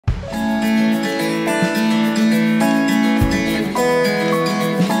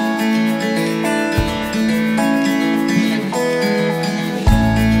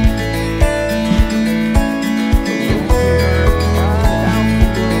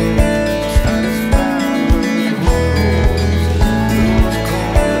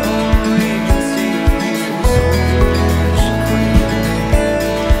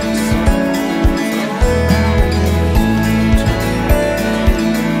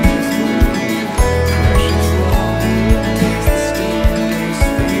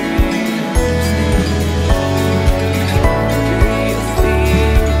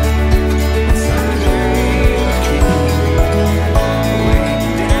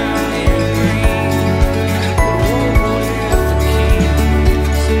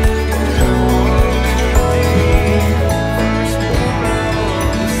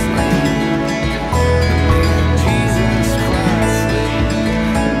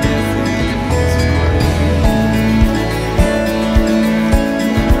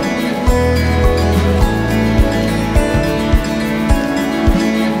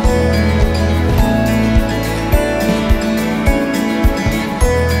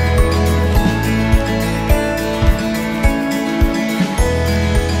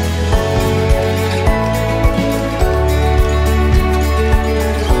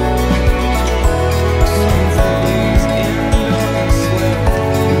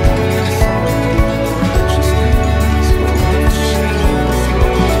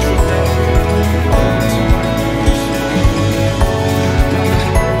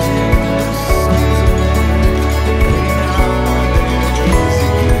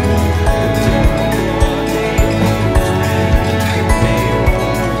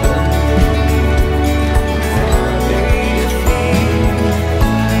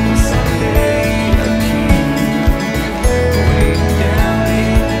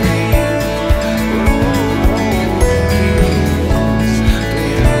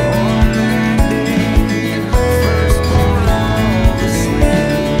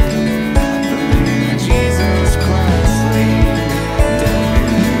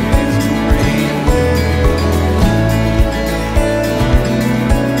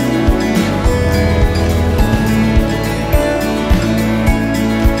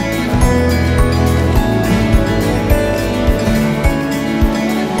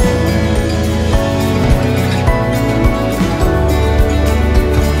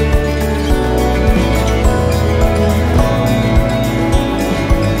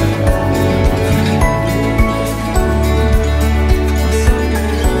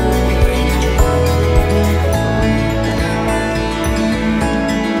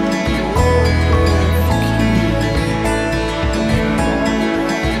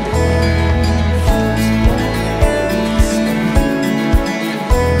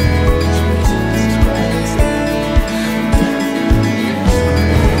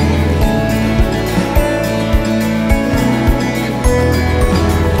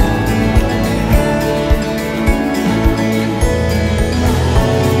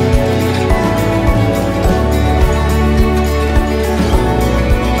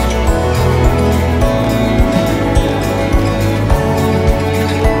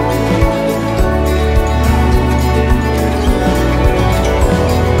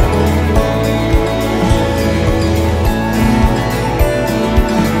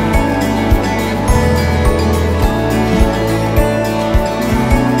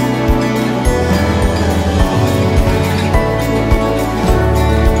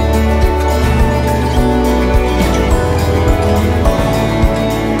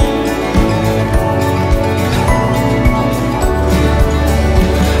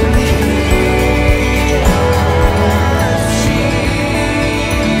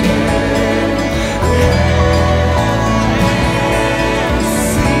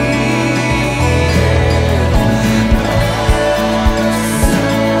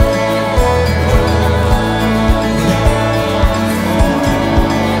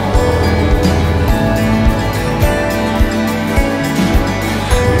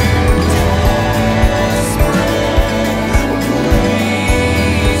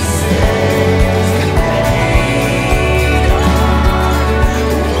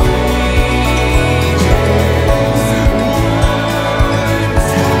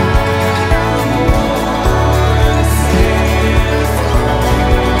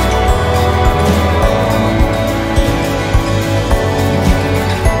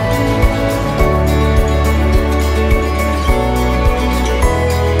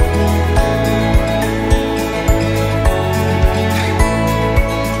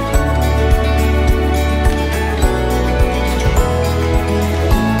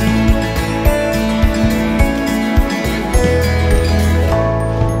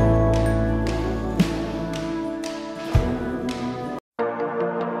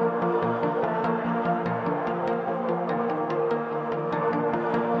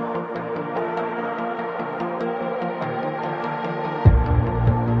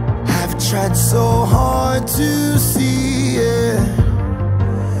tried so hard to see it.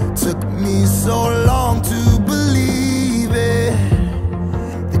 Took me so long to believe it,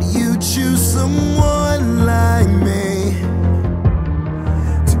 that you choose someone like me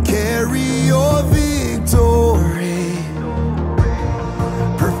to carry your victory.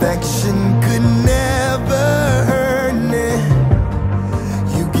 Perfection could never earn it.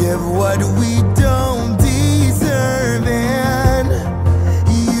 You give what we don't deserve, and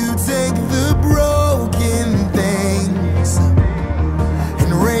you take the broken things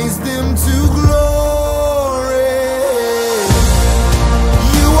and raise them to glory.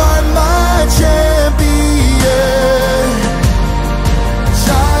 You are my champion.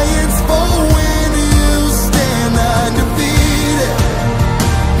 Giants fall when you stand undefeated.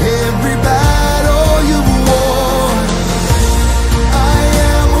 Every battle you've won. I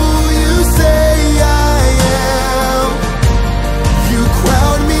am who you say I am. You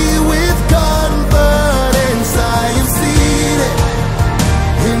crown me with confidence. I am seated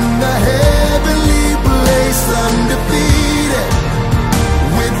in the heavenly place, undefeated,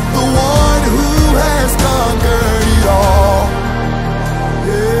 with the one who has conquered it all.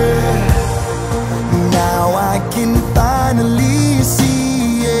 Yeah. Now I can finally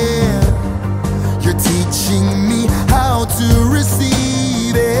see it. You're teaching me how to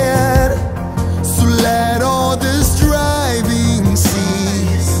receive it. So let all the striving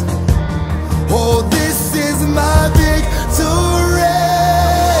cease. Oh, this is my victory.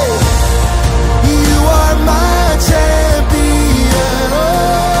 You are my champion.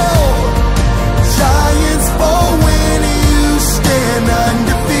 Oh, giants fall when you stand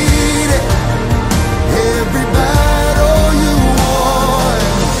undefeated. Every battle you won.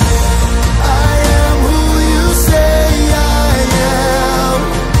 I am who you say I am.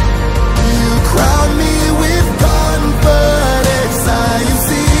 You crown me with confidence. I am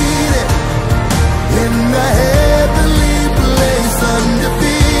seated in the heavenly place,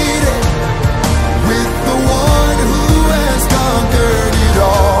 undefeated, with the one who has conquered it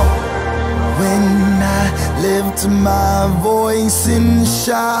all. When I lift my voice and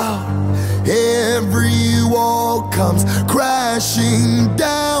shout, every wall comes crashing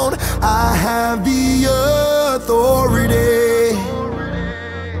down. I have the authority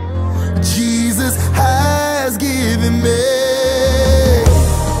Jesus has given me.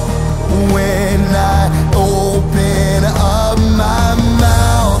 When I open up my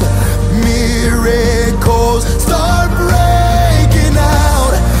mouth, miracles start breaking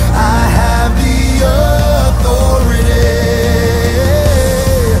out. I have the authority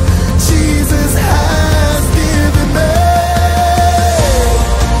Jesus has given me.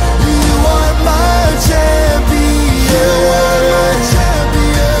 You are my champion. You are my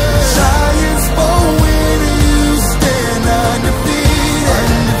champion. Giants fall when you stand undefeated.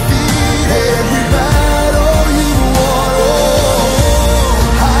 Every battle you won.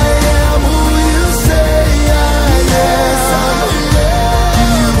 I am who you say I am.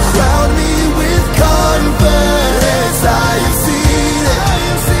 You crown me with confidence. I am seated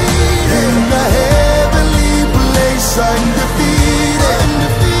in the heavenly place, undefeated.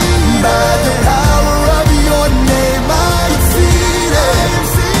 By the power of your name, I am seated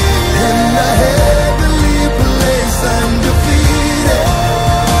in the heavenly place, undefeated,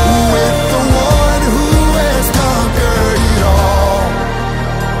 with the one who has conquered it all.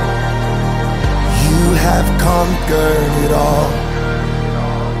 You have conquered it all.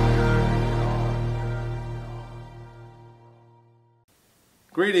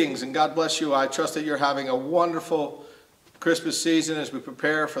 Greetings and God bless you. I trust that you're having a wonderful Christmas season as we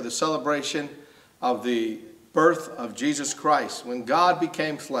prepare for the celebration of the birth of Jesus Christ, when God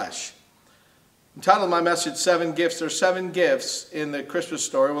became flesh. I entitled my message, 7 Gifts. There's 7 gifts in the Christmas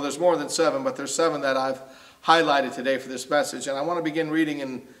story. Well, there's more than 7, but there's 7 that I've highlighted today for this message. And I want to begin reading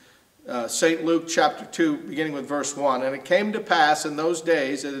in St. Luke chapter 2, beginning with verse 1. And it came to pass in those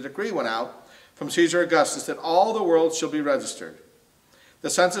days that a decree went out from Caesar Augustus that all the world shall be registered. The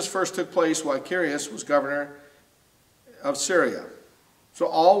census first took place while Quirinius was governor of Syria. So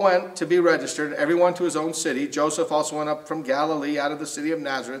all went to be registered, everyone to his own city. Joseph also went up from Galilee out of the city of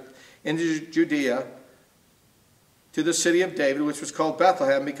Nazareth into Judea to the city of David, which was called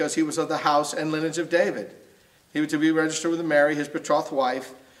Bethlehem, because he was of the house and lineage of David. He was to be registered with Mary, his betrothed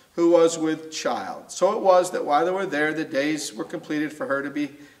wife, who was with child. So it was that while they were there, the days were completed for her to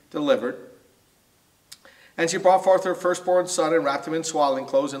be delivered. And she brought forth her firstborn son and wrapped him in swaddling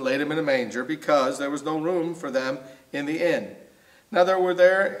clothes and laid him in a manger, because there was no room for them in the inn. Now there were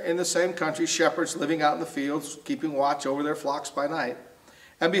there in the same country shepherds living out in the fields, keeping watch over their flocks by night.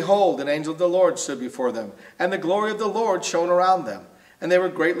 And behold, an angel of the Lord stood before them, and the glory of the Lord shone around them. and they were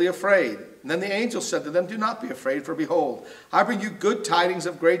greatly afraid. And then the angel said to them, "Do not be afraid, for behold, I bring you good tidings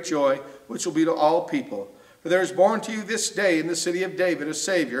of great joy, which will be to all people. For there is born to you this day in the city of David a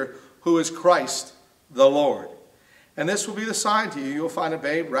Savior, who is Christ the Lord. And this will be the sign to you. You will find a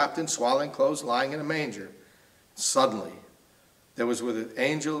babe wrapped in swaddling clothes, lying in a manger." Suddenly there was with an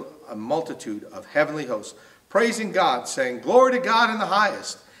angel a multitude of heavenly hosts, praising God, saying, "Glory to God in the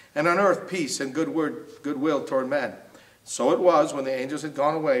highest, and on earth peace and goodwill toward men." So it was, when the angels had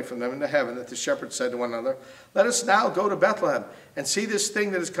gone away from them into heaven, that the shepherds said to one another, "Let us now go to Bethlehem, and see this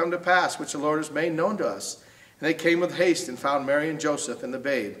thing that has come to pass, which the Lord has made known to us." And they came with haste, and found Mary and Joseph and the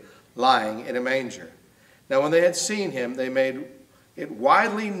babe lying in a manger. Now when they had seen him, they made it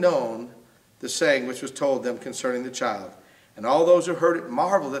widely known the saying which was told them concerning the child. And all those who heard it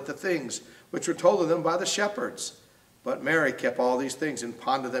marveled at the things which were told of them by the shepherds. But Mary kept all these things and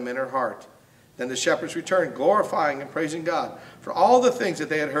pondered them in her heart. Then the shepherds returned, glorifying and praising God for all the things that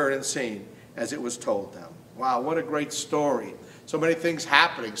they had heard and seen, as it was told them. Wow, what a great story. So many things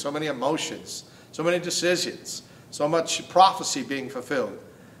happening, so many emotions, so many decisions, so much prophecy being fulfilled.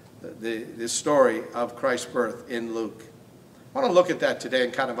 The story of Christ's birth in Luke. I want to look at that today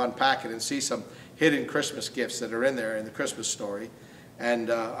and kind of unpack it and see some hidden Christmas gifts that are in there in the Christmas story.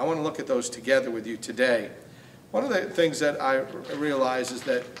 And I want to look at those together with you today. One of the things that I realize is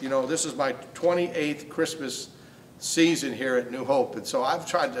that, you know, this is my 28th Christmas season here at New Hope. And so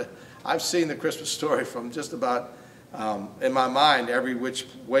I've seen the Christmas story from just about, in my mind, every which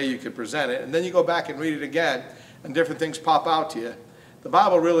way you could present it. And then you go back and read it again, and different things pop out to you. The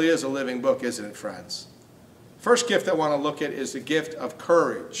Bible really is a living book, isn't it, friends? First gift I want to look at is the gift of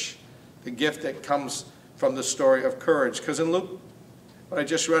courage. The gift that comes from the story of courage. Because in Luke, what I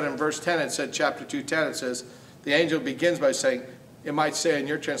just read in verse 10, it said, chapter 2:10, it says, the angel begins by saying, it might say in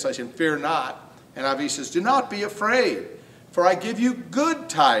your translation, "Fear not." And obviously says, "Do not be afraid, for I give you good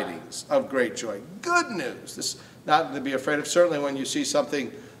tidings of great joy." Good news. This not to be afraid of. Certainly when you see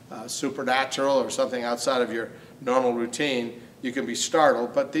something supernatural or something outside of your normal routine, you can be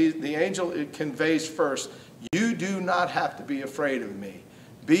startled. But the angel, it conveys first, you do not have to be afraid of me.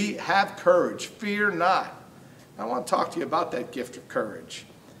 Have courage. Fear not. I want to talk to you about that gift of courage.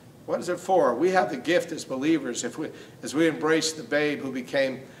 What is it for? We have the gift as believers, as we embrace the babe who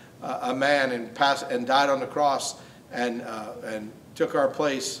became a man and died on the cross and took our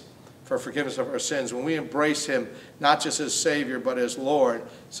place for forgiveness of our sins. When we embrace him, not just as Savior, but as Lord,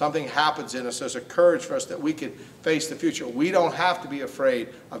 something happens in us. There's a courage for us that we can face the future. We don't have to be afraid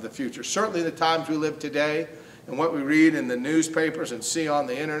of the future. Certainly the times we live today and what we read in the newspapers and see on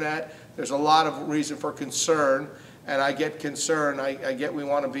the internet, there's a lot of reason for concern. And I get concerned. I get we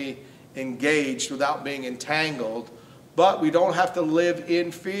want to be engaged without being entangled. But we don't have to live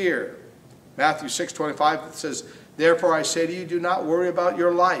in fear. Matthew 6:25 says, "Therefore I say to you, do not worry about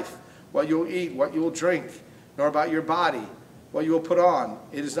your life, what you will eat, what you will drink, nor about your body, what you will put on.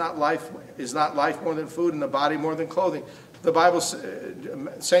 Is not life more than food, and the body more than clothing?" The Bible,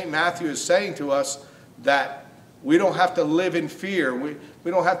 St. Matthew is saying to us that we don't have to live in fear. We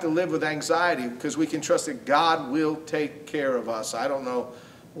don't have to live with anxiety, because we can trust that God will take care of us. I don't know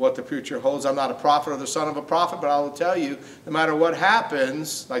what the future holds. I'm not a prophet or the son of a prophet, but I will tell you, no matter what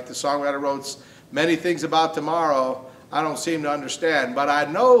happens, like the songwriter wrote, many things about tomorrow I don't seem to understand, but I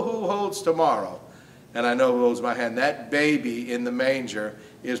know who holds tomorrow, and I know who holds my hand. That baby in the manger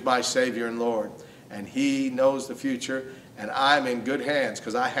is my Savior and Lord, and he knows the future, and I'm in good hands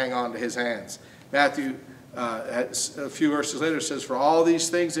because I hang on to his hands. Matthew, a few verses later, says, "For all these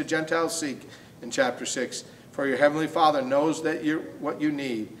things the Gentiles seek," in chapter 6, "for your heavenly Father knows that what you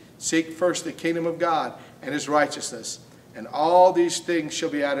need. Seek first the kingdom of God and his righteousness, and all these things shall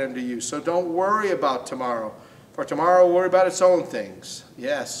be added unto you." So don't worry about tomorrow, for tomorrow will worry about its own things.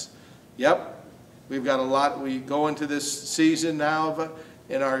 Yes. Yep. We've got a lot. We go into this season now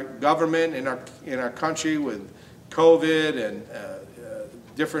in our government, in our country, with COVID and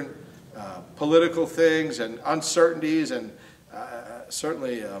different political things and uncertainties, and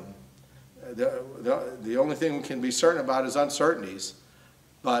certainly the only thing we can be certain about is uncertainties.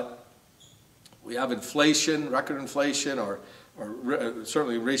 But we have inflation, record inflation, or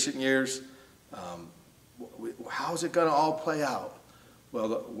certainly in recent years. How is it going to all play out?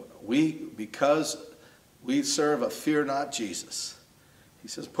 Well, because we serve a fear not Jesus. He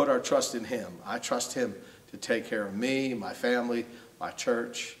says, put our trust in him. I trust him to take care of me, my family, my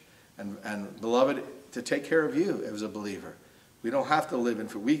church, and beloved, to take care of you as a believer. We don't have to live in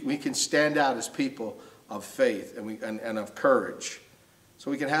fear. We can stand out as people of faith and of courage. So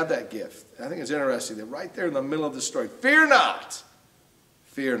we can have that gift. I think it's interesting that right there in the middle of the story, fear not.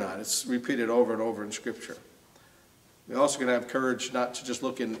 Fear not. It's repeated over and over in Scripture. We also can have courage not to just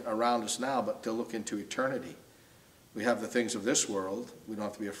look around us now, but to look into eternity. We have the things of this world we don't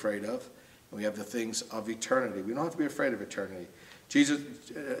have to be afraid of, and we have the things of eternity. We don't have to be afraid of eternity. Jesus,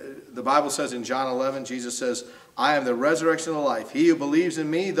 the Bible says in John 11, Jesus says, I am the resurrection and the life. He who believes in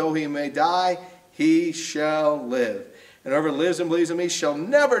me, though he may die, he shall live. And whoever lives and believes in me shall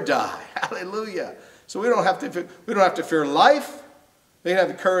never die. Hallelujah. So we don't have to fear life. We have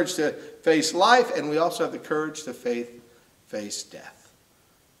the courage to face life, and we also have the courage to face death.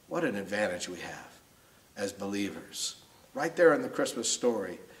 What an advantage we have as believers. Right there in the Christmas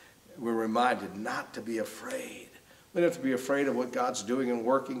story, we're reminded not to be afraid. We don't have to be afraid of what God's doing and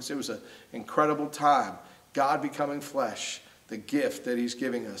working. It was an incredible time. God becoming flesh, the gift that he's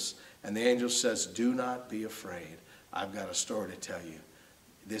giving us. And the angel says, do not be afraid. I've got a story to tell you.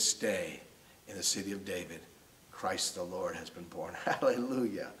 This day in the city of David, Christ the Lord has been born.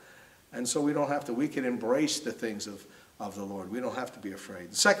 Hallelujah. And so we can embrace the things of the Lord. We don't have to be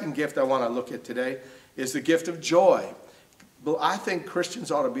afraid. The second gift I want to look at today is the gift of joy. I think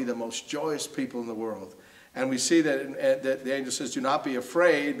Christians ought to be the most joyous people in the world. And we see that the angel says, do not be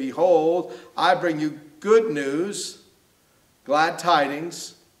afraid. Behold, I bring you good news, glad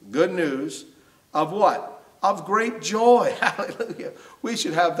tidings, good news of what? Of great joy. Hallelujah. We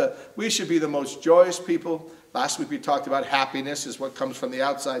should be the most joyous people. Last week we talked about happiness is what comes from the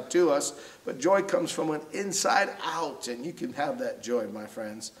outside to us, but joy comes from an inside out, and you can have that joy, my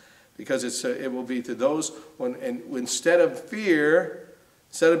friends, because it will be to those when instead of fear,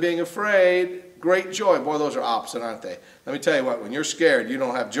 instead of being afraid, great joy. Boy, those are opposite, aren't they? Let me tell you what, when you're scared, you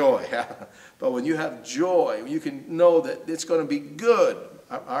don't have joy. But when you have joy, you can know that it's going to be good.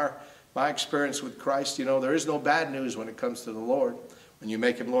 My experience with Christ, there is no bad news when it comes to the Lord. When you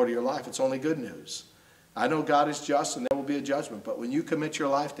make him Lord of your life, it's only good news. I know God is just and there will be a judgment, but when you commit your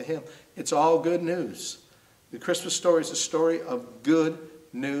life to him, it's all good news. The Christmas story is a story of good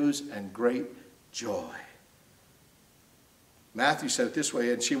news and great joy. Matthew said it this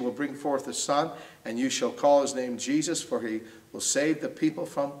way, and she will bring forth a son, and you shall call his name Jesus, for he will save the people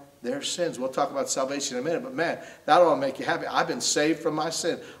from their sins. We'll talk about salvation in a minute, but man, that ought to make you happy. I've been saved from my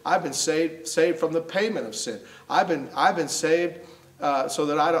sin. I've been saved from the payment of sin. I've been saved so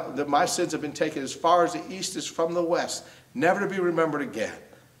that my sins have been taken as far as the east is from the west, never to be remembered again.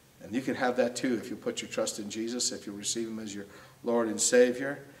 And you can have that too if you put your trust in Jesus, if you receive him as your Lord and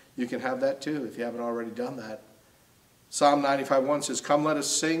Savior. You can have that too if you haven't already done that. Psalm 95:1 says, come, let us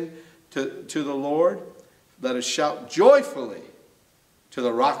sing to the Lord. Let us shout joyfully to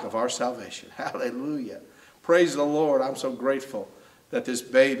the rock of our salvation. Hallelujah. Praise the Lord. I'm so grateful that this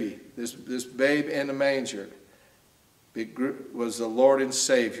baby, this babe in the manger, was the Lord and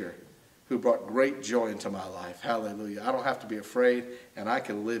Savior who brought great joy into my life. Hallelujah. I don't have to be afraid, and I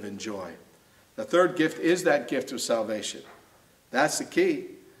can live in joy. The third gift is that gift of salvation. That's the key.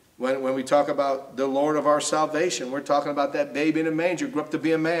 When we talk about the Lord of our salvation, we're talking about that baby in a manger who grew up to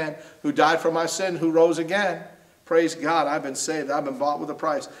be a man, who died for my sin, who rose again. Praise God, I've been saved. I've been bought with a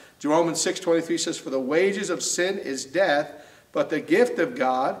price. Romans 6:23 says, for the wages of sin is death, but the gift of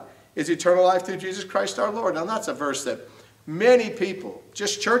God is eternal life through Jesus Christ our Lord. Now that's a verse that many people,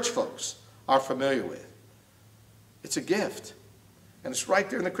 just church folks, are familiar with. It's a gift. And it's right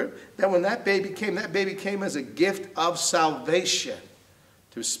there in the crib. Then when that baby came as a gift of salvation,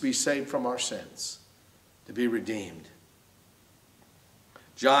 to be saved from our sins, to be redeemed.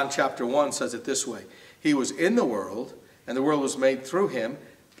 John chapter 1 says it this way, he was in the world, and the world was made through him,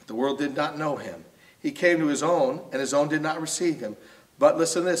 but the world did not know him. He came to his own, and his own did not receive him. But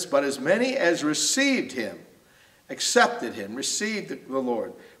listen to this, but as many as received him, accepted him, received the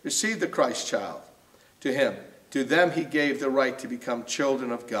Lord, received the Christ child, to them he gave the right to become children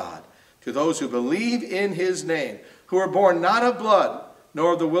of God, to those who believe in his name, who are born not of blood,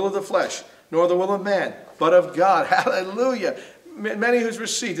 nor of the will of the flesh, nor the will of man, but of God. Hallelujah. Many who's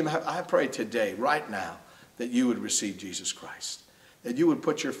received him, I pray today, right now, that you would receive Jesus Christ, that you would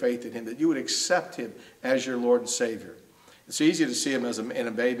put your faith in him, that you would accept him as your Lord and Savior. It's easy to see him as in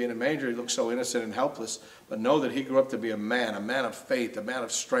a baby in a manger. He looks so innocent and helpless, but know that he grew up to be a man of faith, a man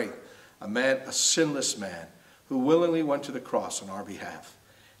of strength, a sinless man who willingly went to the cross on our behalf.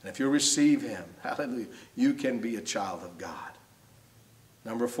 And if you receive him, hallelujah, you can be a child of God.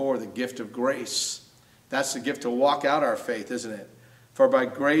 Number 4, the gift of grace. That's the gift to walk out our faith, isn't it? For by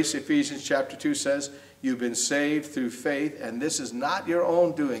grace, Ephesians chapter 2 says, you've been saved through faith, and this is not your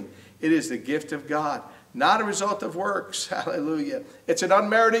own doing. It is the gift of God, not a result of works. Hallelujah. It's an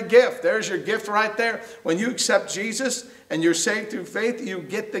unmerited gift. There's your gift right there. When you accept Jesus and you're saved through faith, you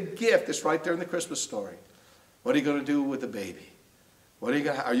get the gift. It's right there in the Christmas story. What are you going to do with the baby? Are you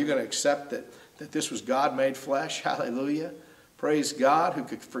going to accept that this was God made flesh. Hallelujah. Praise God who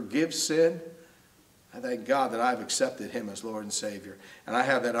could forgive sin. I thank God that I've accepted him as Lord and Savior. And I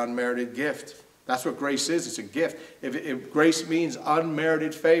have that unmerited gift. That's what grace is. It's a gift. If grace means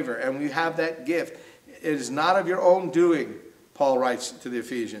unmerited favor, and we have that gift, it is not of your own doing, Paul writes to the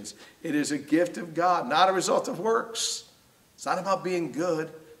Ephesians. It is a gift of God, not a result of works. It's not about being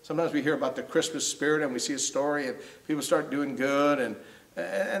good. Sometimes we hear about the Christmas spirit and we see a story and people start doing good, and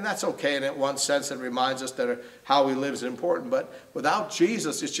that's okay. And in one sense, it reminds us that how we live is important. But without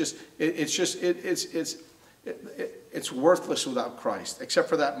Jesus, it's worthless without Christ, except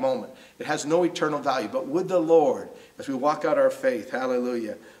for that moment. It has no eternal value. But with the Lord, as we walk out our faith,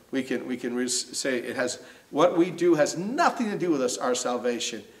 hallelujah, we can say it has, what we do has nothing to do with us, our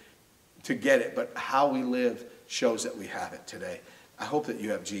salvation, to get it. But how we live shows that we have it today. I hope that you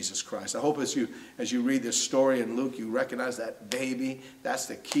have Jesus Christ. I hope as you read this story in Luke, you recognize that baby. That's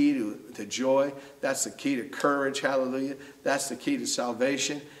the key to joy. That's the key to courage. Hallelujah. That's the key to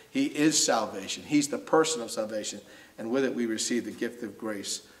salvation. He is salvation. He's the person of salvation. And with it, we receive the gift of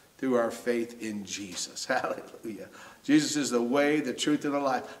grace through our faith in Jesus. Hallelujah. Jesus is the way, the truth, and the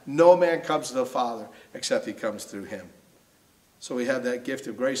life. No man comes to the Father except he comes through him. So we have that gift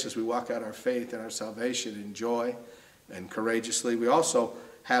of grace as we walk out our faith and our salvation in joy and courageously. We also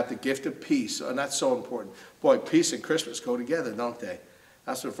have the gift of peace, and that's so important. Boy, peace and Christmas go together, don't they?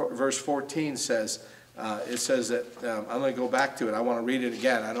 That's what verse 14 says. It says that, I'm going to go back to it. I want to read it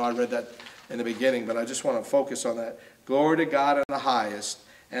again. I know I read that in the beginning, but I just want to focus on that. Glory to God in the highest,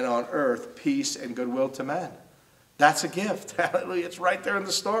 and on earth peace and goodwill to men. That's a gift. Hallelujah. It's right there in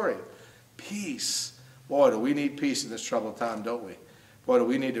the story. Peace. Boy, do we need peace in this troubled time, don't we? Boy, do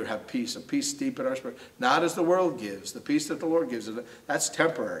we need to have peace, a peace deep in our spirit. Not as the world gives, the peace that the Lord gives. That's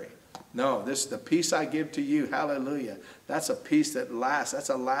temporary. No, the peace I give to you, hallelujah. That's a peace that lasts. That's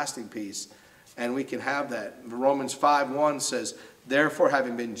a lasting peace. And we can have that. Romans 5:1 says, therefore,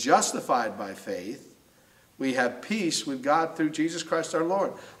 having been justified by faith, we have peace with God through Jesus Christ our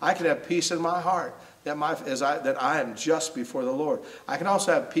Lord. I can have peace in my heart that I am just before the Lord. I can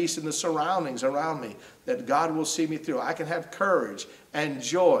also have peace in the surroundings around me, that God will see me through. I can have courage and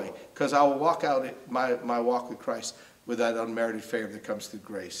joy because I will walk out my walk with Christ with that unmerited favor that comes through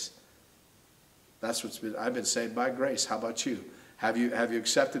grace. That's I've been saved by grace. How about you? Have you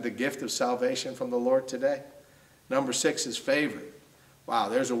accepted the gift of salvation from the Lord today? Number 6 is favor. Wow,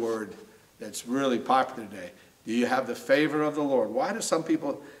 there's a word that's really popular today. Do you have the favor of the Lord? Why do some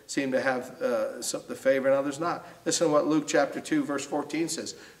people seem to have the favor and others not? Listen to what Luke chapter 2 verse 14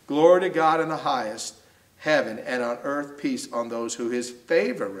 says. Glory to God in the highest heaven, and on earth peace on those who his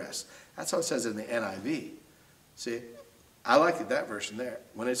favor rests. That's how it says in the NIV. See, I like that verse in there.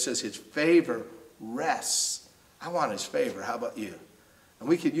 When it says his favor rests, I want his favor. How about you?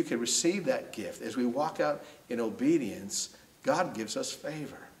 And you can receive that gift. As we walk out in obedience, God gives us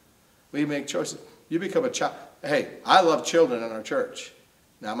favor. We make choices. You become a child. Hey, I love children in our church.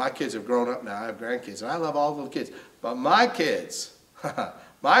 Now, my kids have grown up now. I have grandkids, and I love all the kids. But my kids,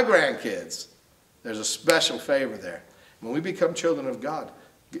 my grandkids, there's a special favor there. When we become children of God,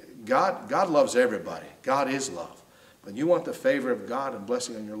 God loves everybody. God is love. But you want the favor of God and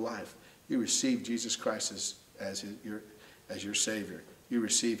blessing on your life, you receive Jesus Christ as your Savior. You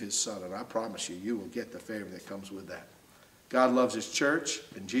receive his Son, and I promise you, you will get the favor that comes with that. God loves his church,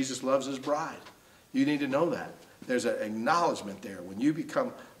 and Jesus loves his bride. You need to know that. There's an acknowledgement there. When you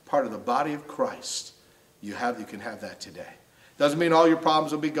become part of the body of Christ, you can have that today. Doesn't mean all your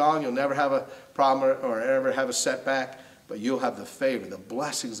problems will be gone. You'll never have a problem or ever have a setback, but you'll have the favor, the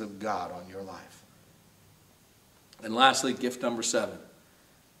blessings of God on your life. And lastly, gift number 7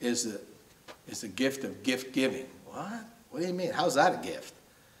 is the gift of gift giving. What? What do you mean? How's that a gift?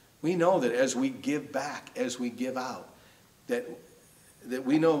 We know that as we give back, as we give out, that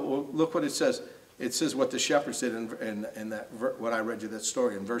we know, look what it says. It says what the shepherds did in that, what I read you that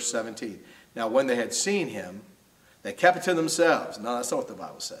story in verse 17. Now, when they had seen him, they kept it to themselves. No, that's not what the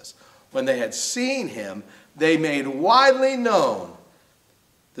Bible says. When they had seen him, they made widely known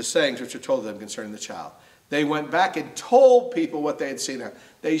the sayings which were told them concerning the child. They went back and told people what they had seen.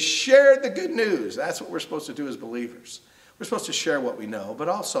 They shared the good news. That's what we're supposed to do as believers. We're supposed to share what we know, but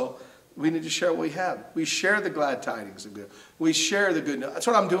also we need to share what we have. We share the glad tidings of good. We share the good news. That's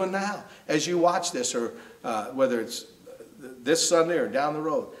what I'm doing now. As you watch this, or whether it's this Sunday or down the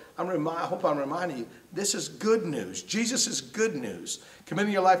road, I hope I'm reminding you, this is good news. Jesus is good news.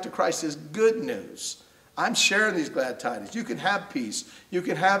 Committing your life to Christ is good news. I'm sharing these glad tidings. You can have peace. You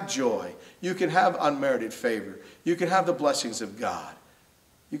can have joy. You can have unmerited favor. You can have the blessings of God.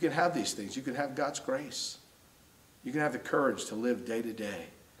 You can have these things. You can have God's grace. You can have the courage to live day to day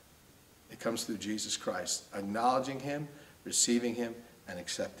It comes through Jesus Christ, acknowledging him, receiving him, and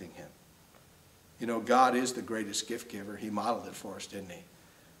accepting him. You know, God is the greatest gift giver. He modeled it for us, didn't he?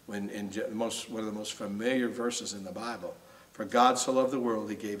 When in one of the most familiar verses in the Bible, for God so loved the world,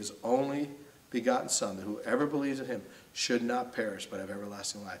 he gave his only begotten Son, that whoever believes in him should not perish but have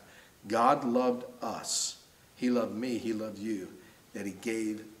everlasting life. God loved us. He loved me. He loved you. That he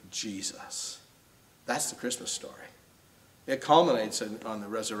gave Jesus. That's the Christmas story. It culminates on the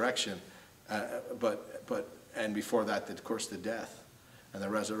resurrection, and before that, of course, the death and the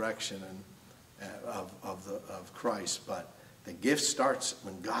resurrection of Christ. But the gift starts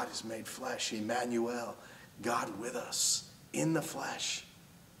when God is made flesh. Emmanuel, God with us in the flesh.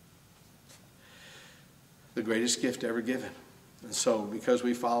 The greatest gift ever given. And so because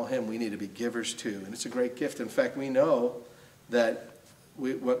we follow him, we need to be givers too. And it's a great gift. In fact, we know that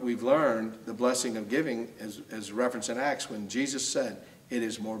what we've learned, the blessing of giving, is referenced in Acts when Jesus said, it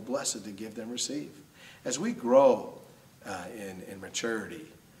is more blessed to give than receive. As we grow in maturity,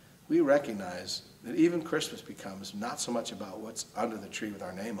 we recognize that even Christmas becomes not so much about what's under the tree with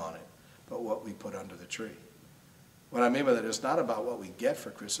our name on it, but what we put under the tree. What I mean by that is not about what we get for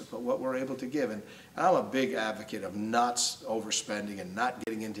Christmas, but what we're able to give. And I'm a big advocate of not overspending and not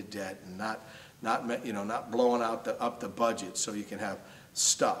getting into debt and not blowing up the budget so you can have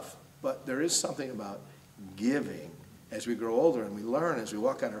stuff. But there is something about giving as we grow older and we learn as we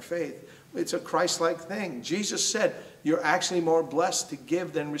walk out our faith. It's a Christ-like thing. Jesus said, you're actually more blessed to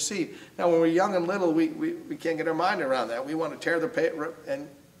give than receive. Now, when we're young and little, we can't get our mind around that. We want to tear the paper, and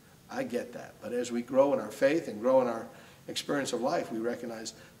I get that. But as we grow in our faith and grow in our experience of life, we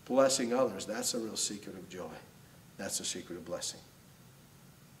recognize blessing others. That's the real secret of joy. That's the secret of blessing.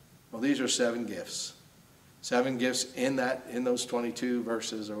 Well, these are 7 gifts. 7 gifts in those 22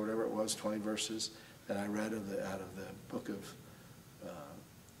 verses, or whatever it was, 20 verses that I read out of the book of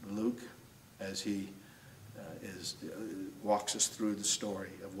Luke, as he walks us through the story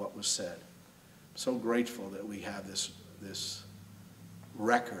of what was said. I'm so grateful that we have this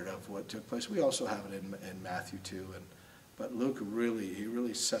record of what took place. We also have it in Matthew too, but Luke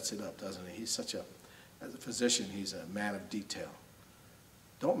really sets it up, doesn't he? He's as a physician, he's a man of detail.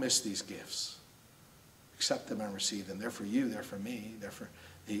 Don't miss these gifts. Accept them and receive them. They're for you, they're for me,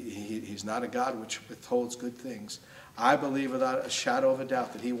 he's not a God which withholds good things. I believe without a shadow of a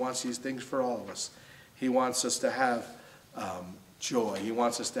doubt that he wants these things for all of us. He wants us to have joy. He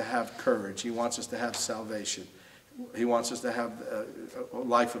wants us to have courage. He wants us to have salvation. He wants us to have a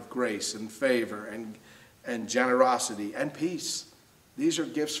life of grace and favor and generosity and peace. These are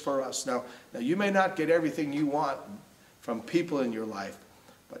gifts for us. Now, you may not get everything you want from people in your life,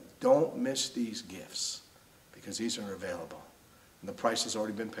 but don't miss these gifts because these are available. And the price has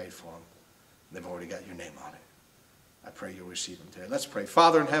already been paid for them. They've already got your name on it. I pray you'll receive them today. Let's pray.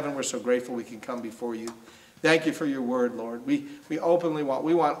 Father in heaven, we're so grateful we can come before you. Thank you for your word, Lord. We openly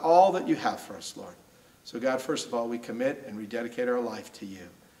want all that you have for us, Lord. So God, first of all, we commit and rededicate our life to you.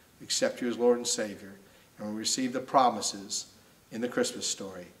 We accept you as Lord and Savior. And we receive the promises in the Christmas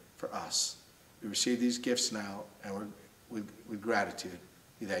story for us. We receive these gifts now, and with gratitude,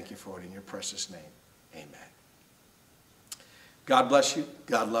 we thank you for it in your precious name. Amen. God bless you.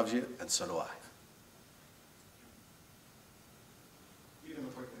 God loves you, and so do I.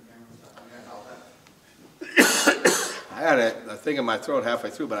 I had a thing in my throat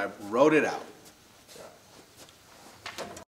halfway through, but I wrote it out.